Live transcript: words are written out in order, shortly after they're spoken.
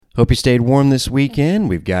Hope you stayed warm this weekend.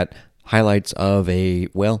 We've got highlights of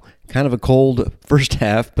kind of a cold first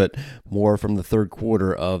half, but more from the third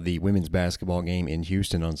quarter of the women's basketball game in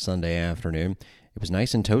Houston on Sunday afternoon. It was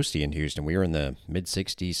nice and toasty in Houston. We were in the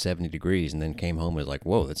mid-60s, 70 degrees, and then came home and was like,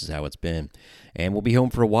 whoa, this is how it's been. And we'll be home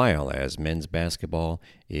for a while as men's basketball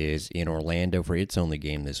is in Orlando for its only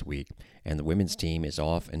game this week. And the women's team is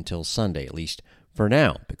off until Sunday, at least for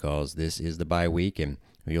now, because this is the bye week, and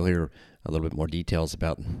you'll hear a little bit more details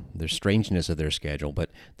about the strangeness of their schedule,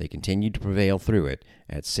 but they continued to prevail through it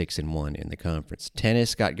at 6-1 in the conference.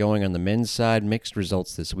 Tennis got going on the men's side. Mixed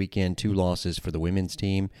results this weekend. 2 losses for the women's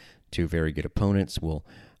team. 2 very good opponents. We'll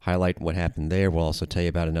highlight what happened there. We'll also tell you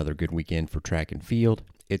about another good weekend for track and field.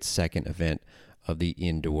 Its second event of the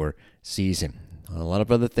indoor season. A lot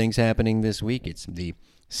of other things happening this week. It's the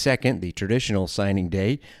traditional signing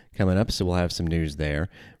day coming up, so we'll have some news there.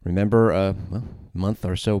 Remember a month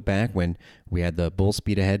or so back when we had the Bull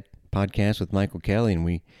Speed Ahead podcast with Michael Kelly, and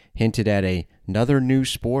we hinted at another new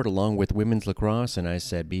sport along with women's lacrosse, and I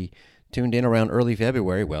said be tuned in around early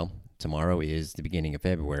February. Well, tomorrow is the beginning of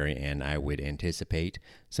February, and I would anticipate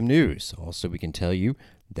some news. Also, we can tell you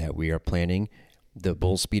that we are planning the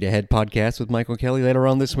Bull Speed Ahead podcast with Michael Kelly later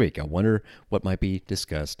on this week. I wonder what might be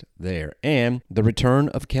discussed there. And the return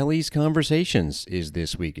of Kelly's Conversations is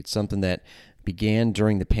this week. It's something that began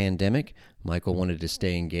during the pandemic. Michael wanted to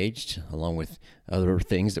stay engaged, along with other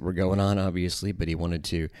things that were going on, obviously, but he wanted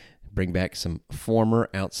to bring back some former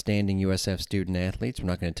outstanding USF student athletes. We're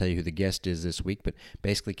not going to tell you who the guest is this week, but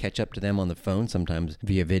basically catch up to them on the phone, sometimes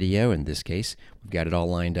via video. In this case, we've got it all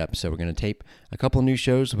lined up. So we're going to tape a couple of new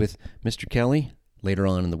shows with Mr. Kelly later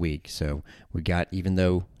on in the week. So we got, even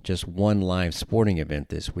though just one live sporting event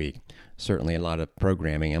this week, certainly a lot of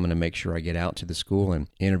programming. I'm going to make sure I get out to the school and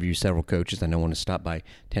interview several coaches. I know I want to stop by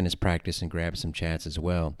tennis practice and grab some chats as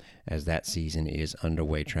well, as that season is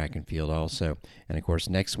underway, track and field also. And of course,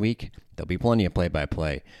 next week, there'll be plenty of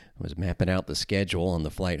play-by-play. I was mapping out the schedule on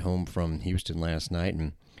the flight home from Houston last night,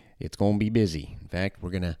 and it's going to be busy. In fact,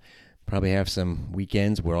 we're going to probably have some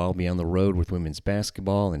weekends where I'll be on the road with women's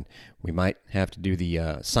basketball, and we might have to do the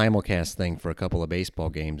simulcast thing for a couple of baseball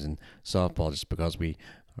games and softball just because we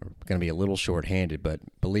are going to be a little short-handed. But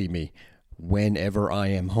believe me, whenever I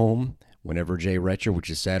am home, whenever Jay Retcher, which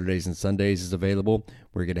is Saturdays and Sundays, is available,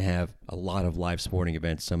 we're going to have a lot of live sporting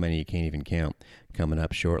events, so many you can't even count, coming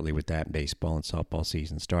up shortly with that baseball and softball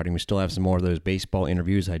season starting. We still have some more of those baseball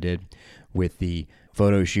interviews I did with the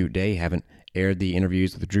photo shoot day. Haven't aired the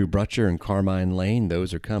interviews with Drew Brutcher and Carmine Lane.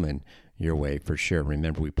 Those are coming your way for sure.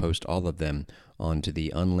 Remember, we post all of them onto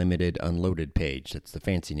the Unlimited Unloaded page. That's the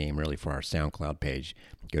fancy name, really, for our SoundCloud page.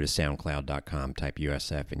 Go to soundcloud.com, type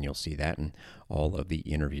USF, and you'll see that and all of the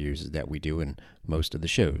interviews that we do and most of the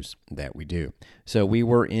shows that we do. So we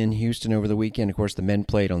were in Houston over the weekend. Of course, the men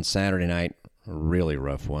played on Saturday night. A really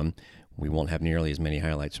rough one. We won't have nearly as many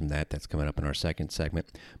highlights from that. That's coming up in our second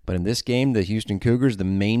segment. But in this game, the Houston Cougars, the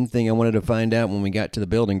main thing I wanted to find out when we got to the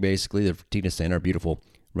building, basically, the Fertitta Center, our beautiful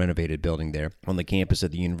renovated building there on the campus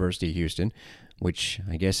of the University of Houston, which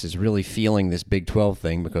I guess is really feeling this Big 12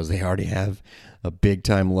 thing because they already have a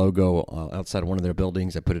big-time logo outside of one of their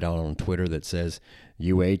buildings. I put it out on Twitter that says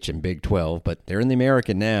UH and Big 12, but they're in the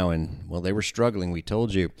American now, and, well, they were struggling. We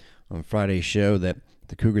told you on Friday's show that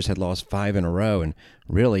the Cougars had lost 5 in a row, and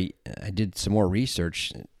really, I did some more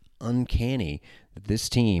research. Uncanny that this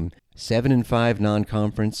team, 7-5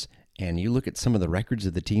 non-conference, and you look at some of the records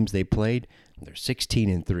of the teams they played, they're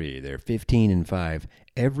 16-3, they're 15-5.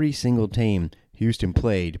 Every single team Houston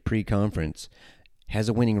played pre-conference has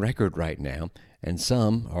a winning record right now, and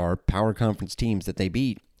some are power conference teams that they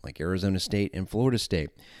beat, like Arizona State and Florida State.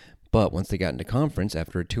 But once they got into conference,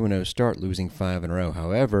 after a 2-0 start, losing 5 in a row,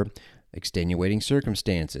 however, extenuating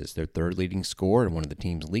circumstances. Their third leading scorer and one of the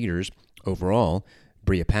team's leaders overall,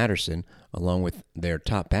 Bria Patterson, along with their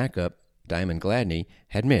top backup, Diamond Gladney,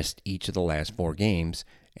 had missed each of the last 4 games.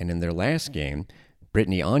 And in their last game,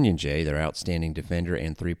 Brittany Onyenjay, their outstanding defender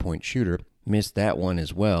and three-point shooter, missed that one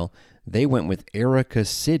as well. They went with Erica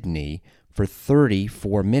Sidney for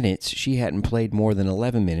 34 minutes. She hadn't played more than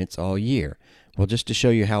 11 minutes all year. Well, just to show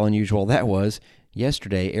you how unusual that was,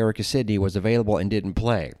 yesterday Erica Sidney was available and didn't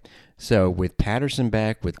play. So with Patterson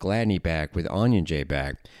back, with Gladney back, with Onyenjay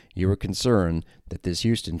back, you were concerned that this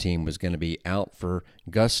Houston team was going to be out for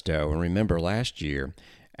gusto. And remember, last year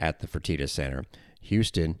at the Fertitta Center,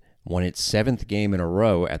 Houston won its 7th game in a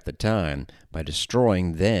row at the time by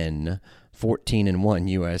destroying then 14-1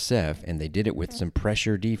 USF, and they did it with some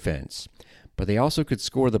pressure defense. But they also could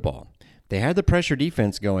score the ball. They had the pressure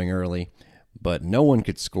defense going early, but no one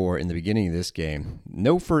could score in the beginning of this game.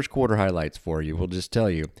 No first quarter highlights for you. We'll just tell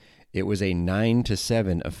you, It was a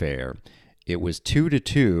 9-7 affair. It was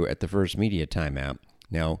 2-2 at the first media timeout.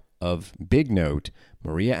 Now, of big note,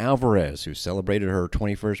 Maria Alvarez, who celebrated her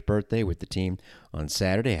 21st birthday with the team on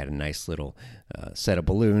Saturday, had a nice little set of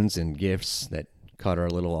balloons and gifts that caught her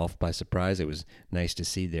a little off by surprise. It was nice to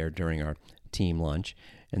see there during our team lunch.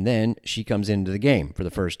 And then she comes into the game for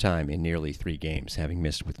the first time in nearly 3 games, having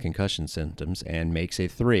missed with concussion symptoms, and makes a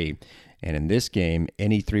 3. And in this game,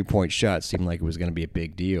 any 3-point shot seemed like it was going to be a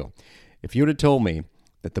big deal. If you would have told me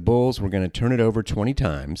that the Bulls were going to turn it over 20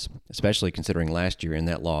 times, especially considering last year in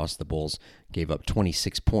that loss, the Bulls gave up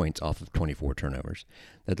 26 points off of 24 turnovers,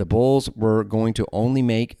 that the Bulls were going to only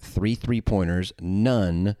make 3 3-pointers,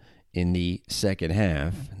 none in the second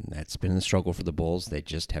half. That's been the struggle for the Bulls. They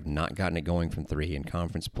just have not gotten it going from 3 in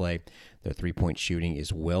conference play. Their 3-point shooting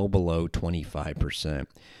is well below 25%.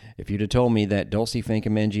 If you'd have told me that Dulcy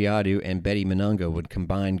Fankam-Mendjiadeu and Betty Monunga would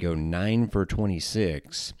combine go 9 for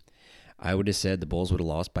 26, I would have said the Bulls would have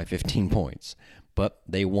lost by 15 points. But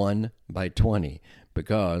they won by 20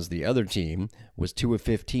 because the other team was 2 of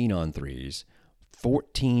 15 on threes,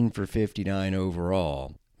 14 for 59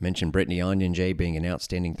 overall. Mentioned Brittany Onyenje being an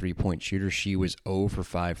outstanding 3-point shooter. She was 0 for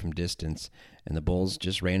 5 from distance, and the Bulls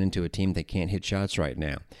just ran into a team that can't hit shots right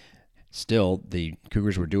now. Still, the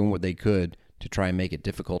Cougars were doing what they could to try and make it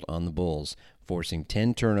difficult on the Bulls, forcing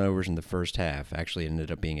 10 turnovers in the first half. Actually, it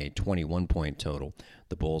ended up being a 21-point total.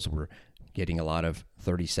 The Bulls were getting a lot of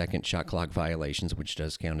 30-second shot clock violations, which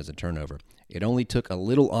does count as a turnover. It only took a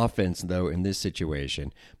little offense, though, in this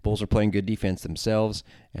situation. Bulls are playing good defense themselves,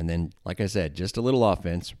 and then, like I said, just a little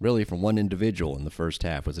offense, really from one individual in the first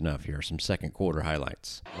half was enough. Here are some second quarter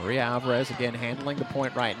highlights. Maria Alvarez again handling the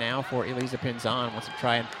point right now for Elisa Pinzon. Wants to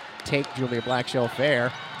try and take Julia Blackshell-Fair.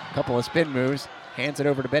 A couple of spin moves. Hands it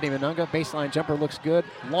over to Betty Monunga. Baseline jumper looks good.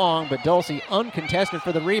 Long, but Dulcie uncontested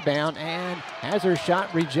for the rebound and has her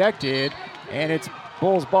shot rejected. And it's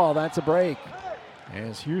Bulls ball. That's a break,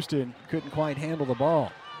 as Houston couldn't quite handle the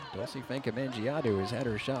ball. Dulcy Fankam-Mendjiadeu has had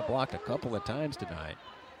her shot blocked a couple of times tonight.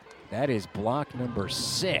 That is block number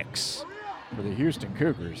 6 for the Houston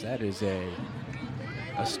Cougars. That is a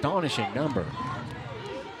astonishing number.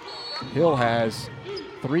 Hill has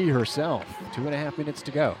 3 herself. 2.5 minutes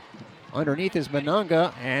to go. Underneath is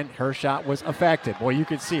Monunga, and her shot was affected. Boy, you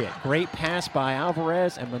could see it. Great pass by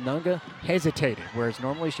Alvarez, and Monunga hesitated, whereas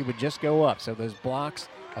normally she would just go up. So those blocks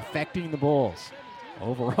affecting the Bulls.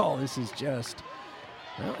 Overall, this is just,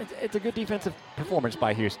 well, it's a good defensive performance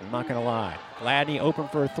by Houston, I'm not going to lie. Gladney open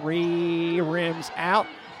for 3, rims out.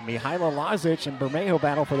 Mihaela Lazic and Bermejo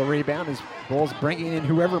battle for the rebound as Bulls bringing in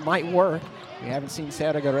whoever might work. We haven't seen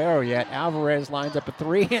Sarah Guerrero yet. Alvarez lines up a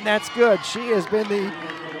 3, and that's good. She has been the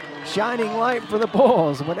shining light for the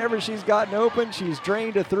Bulls. Whenever she's gotten open, she's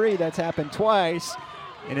drained a 3. That's happened twice.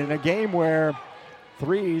 And in a game where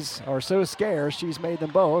 3s are so scarce, she's made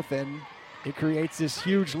them both, and it creates this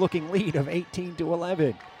huge-looking lead of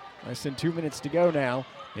 18-11. Less than 2 minutes to go now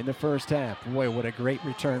in the first half. Boy, what a great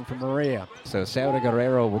return from Maria. So Sarah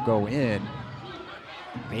Guerrero will go in,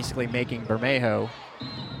 basically making Bermejo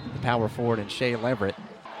the power forward and Shea Leverett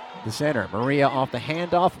the center. Maria off the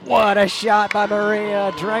handoff. What a shot by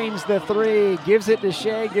Maria. Drains the 3. Gives it to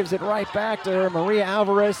Shea. Gives it right back to her. Maria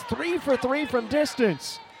Alvarez, 3 for 3 from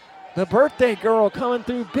distance. The birthday girl coming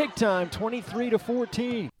through big time,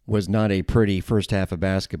 23-14. Was not a pretty first half of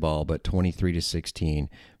basketball, but 23-16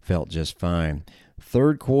 felt just fine.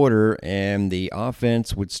 Third quarter, and the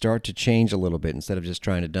offense would start to change a little bit instead of just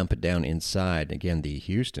trying to dump it down inside. Again, the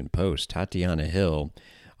Houston Post, Tatiana Hill,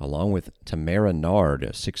 along with Tamara Nard,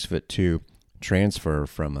 a 6'2" transfer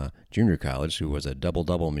from a junior college who was a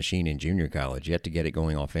double-double machine in junior college. Yet to get it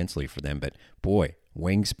going offensively for them, but boy,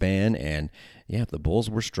 wingspan, and yeah, the Bulls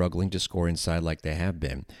were struggling to score inside like they have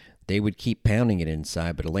been. They would keep pounding it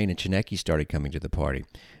inside, but Elena Chinecki started coming to the party.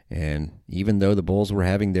 And even though the Bulls were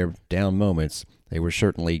having their down moments, they were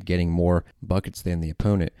certainly getting more buckets than the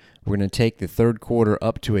opponent. We're going to take the third quarter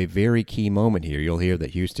up to a very key moment here. You'll hear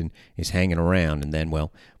that Houston is hanging around, and then,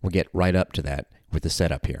 well, we'll get right up to that with the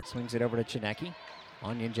setup here. Swings it over to Chinecki.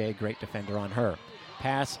 Onyenje, great defender on her.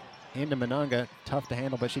 Pass into Monunga. Tough to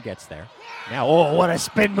handle, but she gets there. Now, oh, what a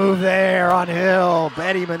spin move there on Hill.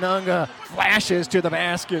 Betty Monunga flashes to the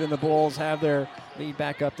basket, and the Bulls have their lead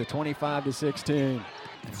back up to 25-16.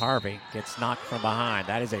 And Harvey gets knocked from behind.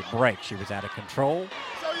 That is a break. She was out of control.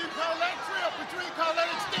 So you call that trip, but you call that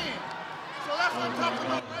extend. So that's what I'm talking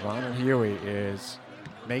about. Ronald Huey is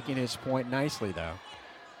making his point nicely, though.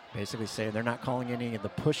 Basically saying they're not calling any of the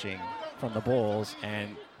pushing from the Bulls,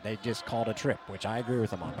 and they just called a trip, which I agree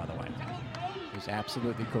with him on, by the way. He's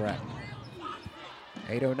absolutely correct.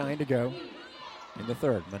 8:09 to go. in the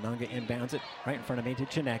third. Monunga inbounds it right in front of me to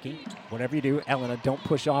Chinecki. Whatever you do, Elena, don't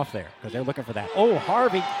push off there because they're looking for that. Oh,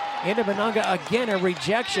 Harvey into Monunga again, a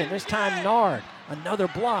rejection. This time Nard, another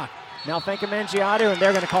block. Now Fenka Mangiato, and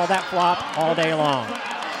they're going to call that flop all day long.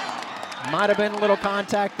 Might have been a little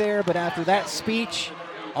contact there, but after that speech,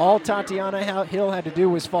 all Tatiana Hill had to do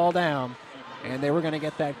was fall down, and they were going to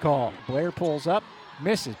get that call. Blair pulls up,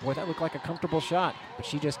 misses. Boy, that looked like a comfortable shot, but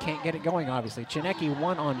she just can't get it going, obviously. Chinecki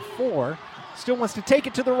 1 on 4, still wants to take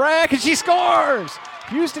it to the rack, and she scores!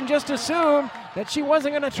 Houston just assumed that she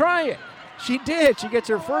wasn't going to try it. She did. She gets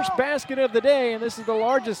her first basket of the day, and this is the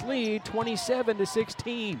largest lead,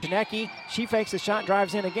 27-16. Chinecki, she fakes the shot,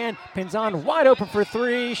 drives in again. Pinzon wide open for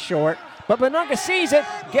 3, short. But Monunga sees it,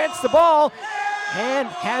 gets the ball, and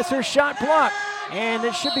has her shot blocked. And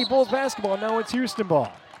it should be Bulls basketball. No, it's Houston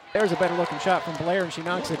ball. There's a better looking shot from Blair, and she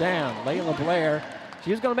knocks it down. Layla Blair,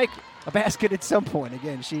 she was going to make a basket at some point.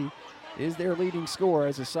 Again, she is their leading scorer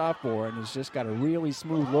as a sophomore and has just got a really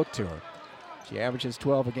smooth look to her. She averages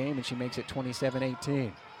 12 a game, and she makes it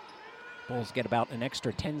 27-18. Bulls get about an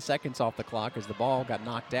extra 10 seconds off the clock as the ball got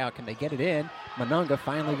knocked out. Can they get it in? Monunga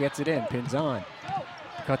finally gets it in. Pinzon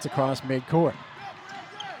cuts across midcourt.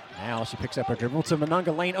 Now she picks up her dribble to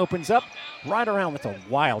Monunga. Lane opens up right around with a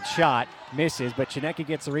wild shot. Misses, but Chinecki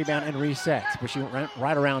gets the rebound and resets. But she went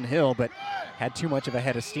right around Hill, but had too much of a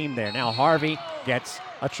head of steam there. Now Harvey gets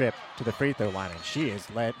a trip to the free throw line, and she has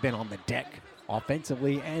been on the deck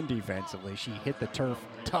offensively and defensively. She hit the turf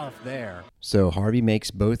tough there. So Harvey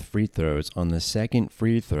makes both free throws on the second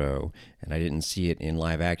free throw, and I didn't see it in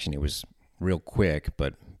live action. It was real quick,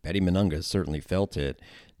 but Betty Monunga certainly felt it.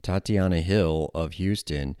 Tatiana Hill of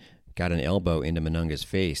Houston got an elbow into Monunga's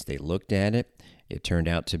face. They looked at it. It turned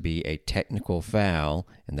out to be a technical foul,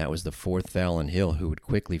 and that was the 4th foul on Hill, who would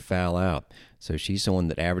quickly foul out. So she's someone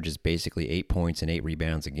that averages basically 8 points and 8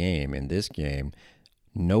 rebounds a game. In this game,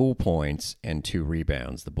 no points and 2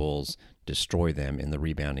 rebounds. The Bulls destroy them in the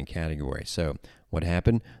rebounding category. So what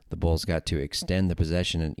happened? The Bulls got to extend the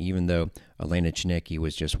possession, and even though Elena Chinecki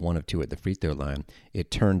was just 1 of 2 at the free throw line,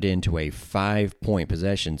 it turned into a 5-point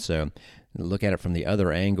possession. So look at it from the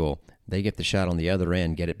other angle. They get the shot on the other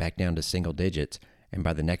end, get it back down to single digits, and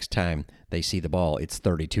by the next time they see the ball, it's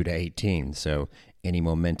 32-18. So any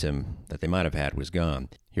momentum that they might have had was gone.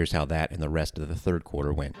 Here's how that and the rest of the third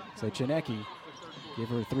quarter went. So Chinecki give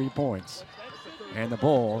her 3 points, and the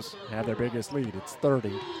Bulls have their biggest lead. It's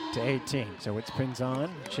 30-18. So it's Pinzon,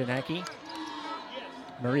 Chinecki,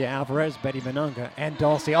 Maria Alvarez, Betty Monunga, and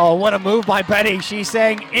Dulcie. Oh, what a move by Betty. She's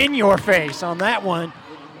saying in your face on that one.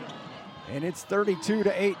 And it's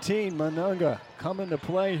 32-18. Monunga coming to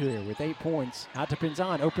play here with 8 points. Out to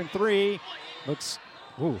Pinzon, open 3. Looks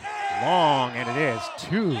long, and it is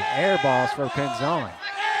 2 air balls for Pinzon.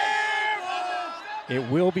 It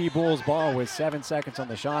will be Bulls ball with 7 seconds on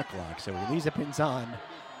the shot clock. So Elisa Pinzon,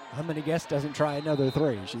 I'm going to guess, doesn't try another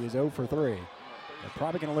 3. She is 0 for 3. They're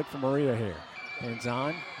probably going to look for Maria here.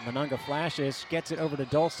 Pinzon, Monunga flashes, gets it over to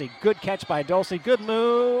Dulcie. Good catch by Dulcie, good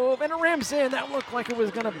move, and a rims in. That looked like it was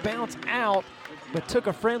going to bounce out, but took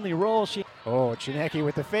a friendly roll. Chinecki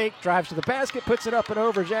with the fake, drives to the basket, puts it up and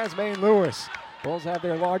over Jasmine Lewis. Bulls have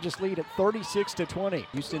their largest lead at 36-20.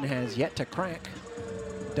 Houston has yet to crack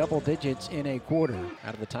double digits in a quarter.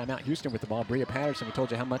 Out of the timeout, Houston with the ball. Bria Patterson, we told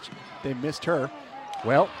you how much they missed her.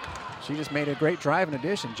 Well, she just made a great drive in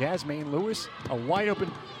addition. Jasmine Lewis, a wide open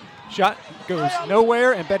shot goes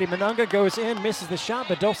nowhere, and Betty Monunga goes in, misses the shot,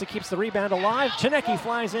 but Dulcie keeps the rebound alive. Chinecki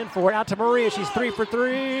flies in for it, out to Maria. She's 3 for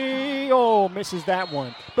 3. Oh, misses that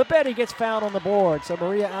one. But Betty gets fouled on the board, so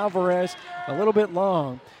Maria Alvarez a little bit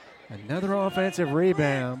long. Another offensive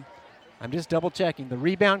rebound. I'm just double checking. The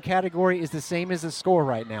rebound category is the same as the score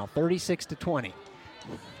right now, 36-20.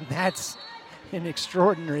 That's an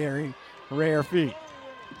extraordinary rare feat.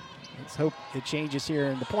 Let's hope it changes here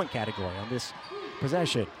in the point category on this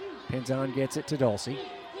possession. Pinzon gets it to Dulcie.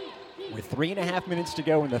 With 3.5 minutes to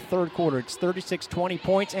go in the third quarter, it's 36-20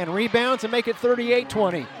 points and rebounds and make it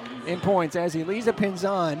 38-20 in points as Elisa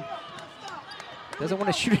Pinzon doesn't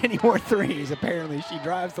want to shoot any more threes. Apparently, she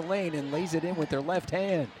drives the lane and lays it in with her left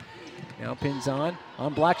hand. Now Pinzon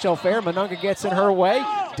on Blackshell Fair. Monunga gets in her way.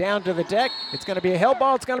 Down to the deck. It's going to be a hell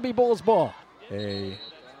ball. It's going to be Bulls ball. A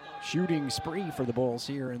shooting spree for the Bulls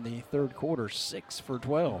here in the third quarter. 6 for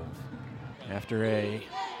 12. After a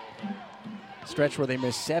stretch where they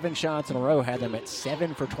missed 7 shots in a row, had them at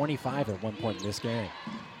 7 for 25 at one point in this game.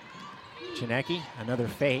 Chinecki, another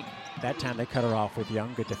fake. That time they cut her off with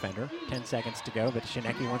Young, good defender. 10 seconds to go, but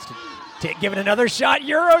Chinecki wants to give it another shot.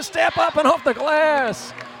 Euro step up and off the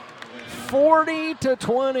glass.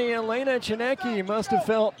 40-20. Elena Chinecki must have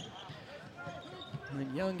felt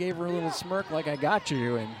And Young gave her a little smirk like, I got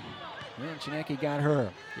you, and Chinecki got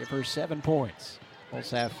her. Give her 7 points.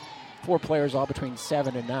 Bulls have 4 players all between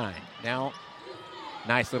 7 and 9. Now,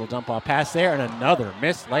 nice little dump off pass there, and another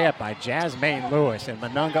missed layup by Jasmine Lewis. And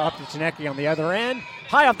Monunga up to Chinecki on the other end.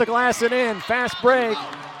 High off the glass and in. Fast break.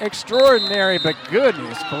 Extraordinary, but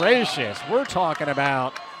goodness gracious. We're talking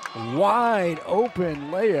about wide open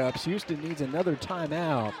layups. Houston needs another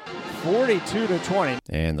timeout. 42-20.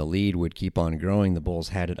 And the lead would keep on growing. The Bulls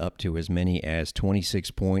had it up to as many as 26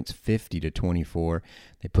 points, 50-24.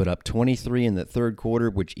 They put up 23 in the third quarter,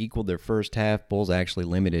 which equaled their first half. Bulls actually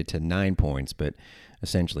limited to 9 points, but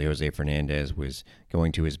essentially Jose Fernandez was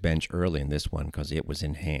going to his bench early in this one because it was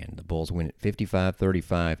in hand. The Bulls win at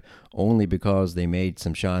 55-35 only because they made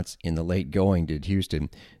some shots in the late going. Did Houston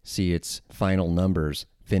see its final numbers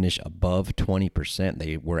finish above 20%?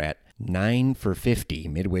 They were at 9 for 50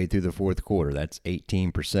 midway through the fourth quarter. That's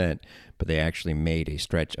 18%, but they actually made a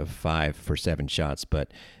stretch of 5 for 7 shots.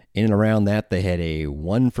 But in and around that, they had a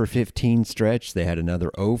 1 for 15 stretch. They had another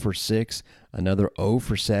 0 for 6, another 0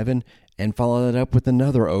 for 7, and followed it up with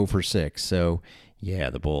another 0 for 6. So, yeah,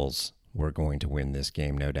 the Bulls were going to win this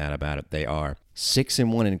game, no doubt about it. They are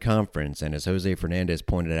 6-1 in conference, and as Jose Fernandez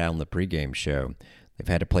pointed out on the pregame show, they've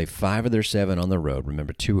had to play 5 of their 7 on the road.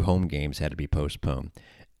 Remember, 2 home games had to be postponed.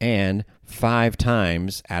 And 5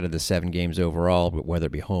 times out of the 7 games overall, but whether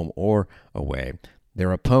it be home or away,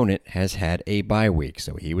 their opponent has had a bye week,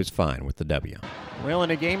 so he was fine with the W. Well, in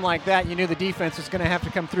a game like that, you knew the defense was going to have to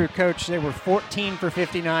come through. Coach, they were 14 for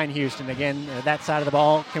 59, Houston. Again, that side of the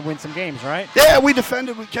ball can win some games, right? Yeah, we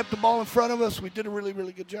defended. We kept the ball in front of us. We did a really,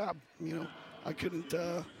 really good job. You know, I couldn't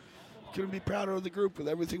be prouder of the group with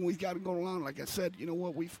everything we've got going on. Like I said, you know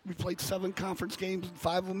what, we played 7 conference games, and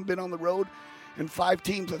 5 of them been on the road, and 5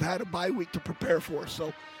 teams have had a bye week to prepare for.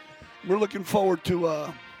 So we're looking forward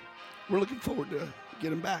to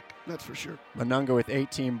getting back. That's for sure. Monunga with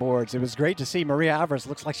 18 boards. It was great to see Maria Alvarez.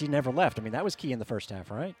 Looks like she never left. I mean, that was key in the first half,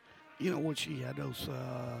 right? You know what? She had those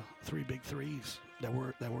 3 big threes that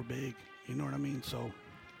were big. You know what I mean? So,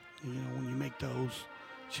 you know, when you make those,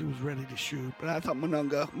 she was ready to shoot. But I thought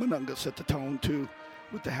Monunga set the tone too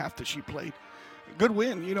with the half that she played. Good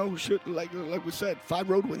win, you know, like we said, 5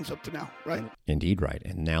 road wins up to now, right? Indeed, right.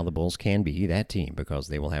 And now the Bulls can be that team because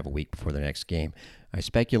they will have a week before the next game. I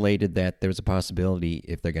speculated that there was a possibility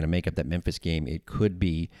if they're going to make up that Memphis game, it could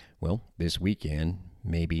be, well, this weekend,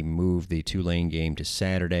 maybe move the Tulane game to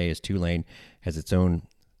Saturday as Tulane has its own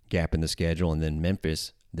gap in the schedule. And then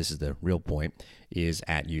Memphis, this is the real point, is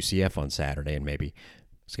at UCF on Saturday and maybe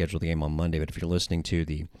schedule the game on Monday. But if you're listening to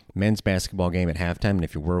the men's basketball game at halftime, and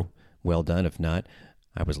if you were, well done. If not,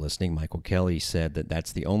 I was listening. Michael Kelly said that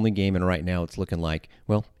that's the only game, and right now it's looking like,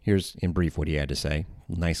 well, here's in brief what he had to say.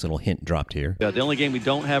 Nice little hint dropped here. The only game we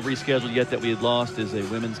don't have rescheduled yet that we had lost is a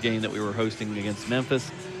women's game that we were hosting against Memphis.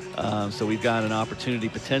 So we've got an opportunity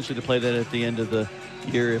potentially to play that at the end of the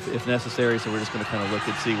year if necessary. So we're just going to kind of look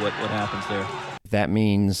and see what happens there. That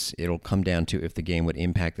means it'll come down to if the game would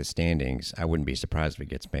impact the standings. I wouldn't be surprised if it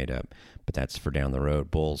gets made up, but that's for down the road.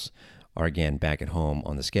 Bulls are again back at home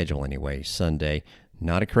on the schedule anyway, Sunday.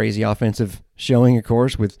 Not a crazy offensive showing, of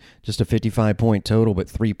course, with just a 55-point total, but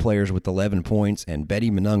 3 players with 11 points, and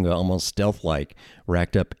Betty Monunga, almost stealth-like,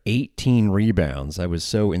 racked up 18 rebounds. I was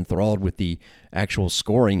so enthralled with the actual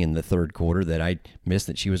scoring in the third quarter that I missed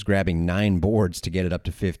that she was grabbing 9 boards to get it up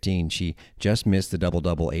to 15. She just missed the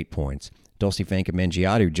double-double, 8 points. Dulcie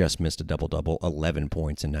Fanka-Mengiadu just missed a double-double, 11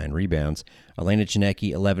 points and 9 rebounds. Elena Chinecki,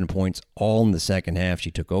 11 points, all in the second half. She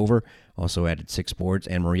took over, also added 6 boards,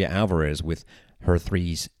 and Maria Alvarez with her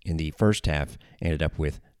threes in the first half ended up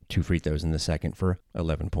with 2 free throws in the second for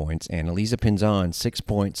 11 points. And Elisa Pinzon, 6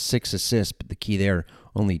 points, 6 assists, but the key there,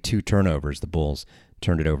 only 2 turnovers. The Bulls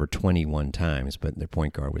turned it over 21 times, but their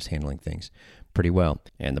point guard was handling things pretty well.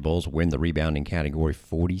 And the Bulls win the rebounding category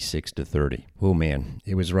 46-30. Oh, man,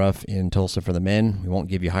 it was rough in Tulsa for the men. We won't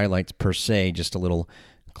give you highlights per se, just a little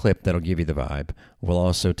clip that'll give you the vibe. We'll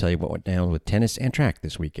also tell you what went down with tennis and track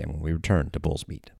this weekend when we return to Bulls Beat.